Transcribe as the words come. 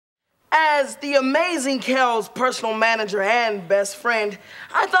as the amazing Kel's personal manager and best friend,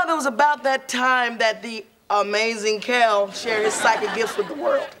 I thought it was about that time that the amazing Kel shared his psychic gifts with the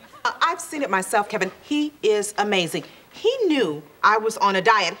world. I've seen it myself, Kevin. He is amazing. He knew I was on a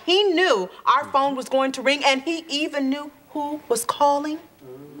diet. He knew our phone was going to ring, and he even knew who was calling.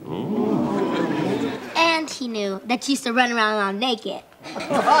 And he knew that you used to run around all naked.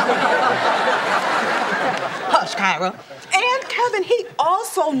 Hush, Kyra. And Kevin, he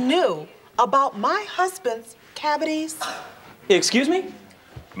also knew about my husband's cavities. Excuse me?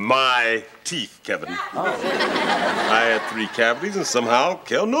 My teeth, Kevin. Oh. I had 3 cavities, and somehow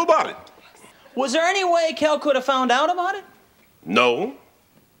Kel knew about it. Was there any way Kel could have found out about it? No.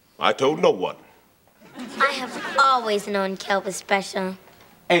 I told no one. I have always known Kel was special.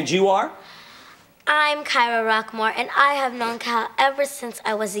 And you are? I'm Kyra Rockmore, and I have known Kel ever since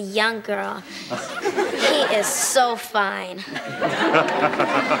I was a young girl. He is so fine.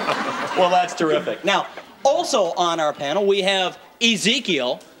 Well, that's terrific. Now, also on our panel, we have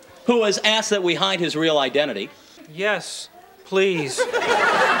Ezekiel, who has asked that we hide his real identity. Yes, please.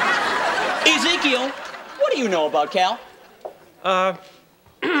 Ezekiel, what do you know about Kel?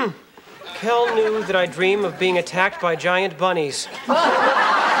 Kel knew that I dream of being attacked by giant bunnies.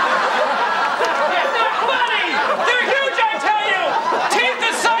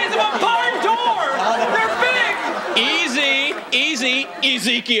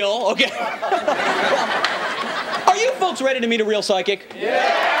 Ezekiel, okay. Are you folks ready to meet a real psychic?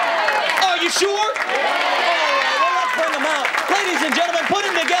 Yeah! Are you sure? Yeah! All right, well, let's bring them out. Ladies and gentlemen, put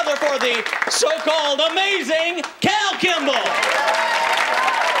them together for the so-called amazing Kel Kimble.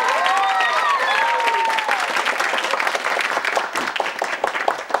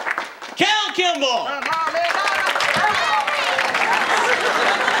 Kel Kimble.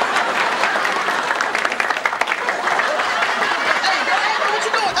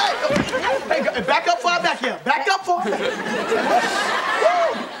 Back up far back here. Back up far back.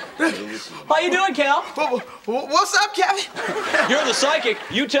 How you doing, Kel? What's up, Kevin? You're the psychic.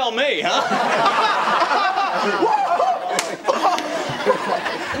 You tell me, huh?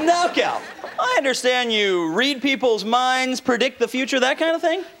 Now, Kel, I understand you read people's minds, predict the future, that kind of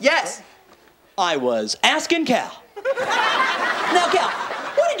thing? Yes. I was asking Kel. Now, Kel,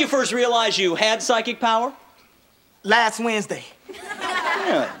 when did you first realize you had psychic power? Last Wednesday.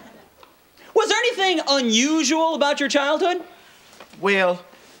 Really? Was there anything unusual about your childhood? Well,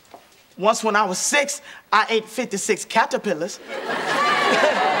 once when I was 6, I ate 56 caterpillars.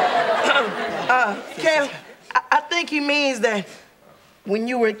 Kel, I think he means that when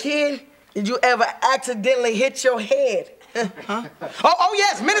you were a kid, did you ever accidentally hit your head? Huh? Oh,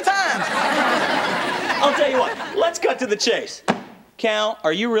 yes, many times. I'll tell you what, let's cut to the chase. Kel,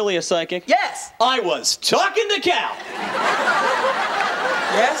 are you really a psychic? Yes. I was talking to Kel.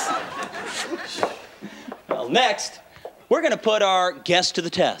 Yes? Well, next, we're going to put our guest to the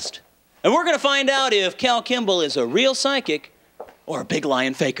test. And we're going to find out if Kel Kimble is a real psychic or a big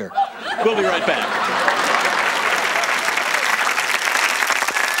lion faker. We'll be right back.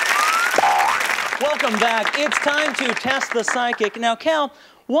 Welcome back. It's time to test the psychic. Now, Kel,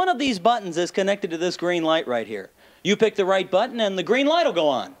 one of these buttons is connected to this green light right here. You pick the right button and the green light will go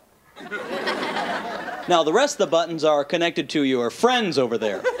on. Now, the rest of the buttons are connected to your friends over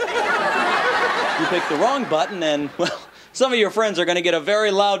there. You pick the wrong button and, well, some of your friends are going to get a very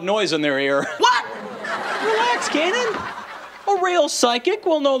loud noise in their ear. What? Relax, Kenan. A real psychic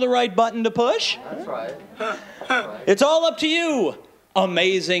will know the right button to push. That's right. It's all up to you,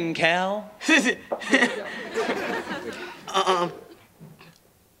 amazing Kel.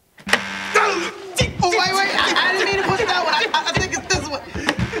 Oh, wait, I didn't mean to push that one. I think it's this one.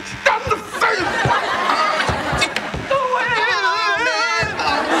 Stop the first one.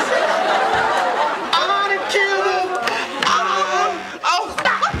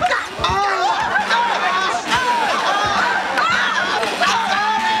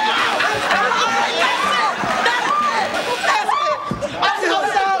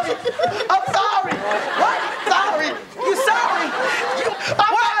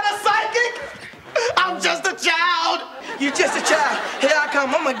 You're just a child. Here I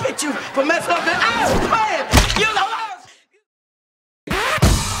come. I'm gonna get you for messing up this. Oh, man!